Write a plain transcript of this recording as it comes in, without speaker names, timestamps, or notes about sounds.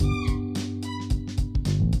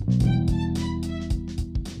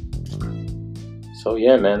So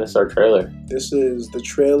yeah, man, this is our trailer. This is the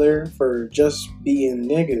trailer for Just Being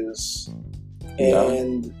Niggas.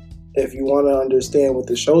 And if you want to understand what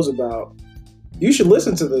the show's about, you should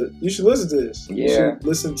listen to this. Yeah. You should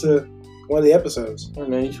listen to one of the episodes. Yeah,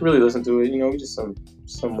 man, you should really listen to it. You know, we just some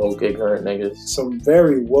woke, ignorant niggas. Some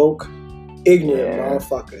very woke, ignorant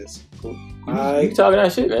motherfuckers. You be talking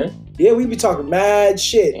that shit, man. Yeah, we be talking mad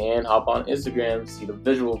shit. And hop on Instagram to see the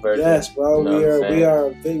visual version. Yes, bro. You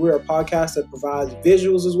know we're a podcast that provides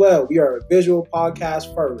visuals as well. We are a visual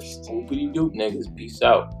podcast first. Oopity doop, niggas. Peace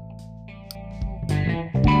out.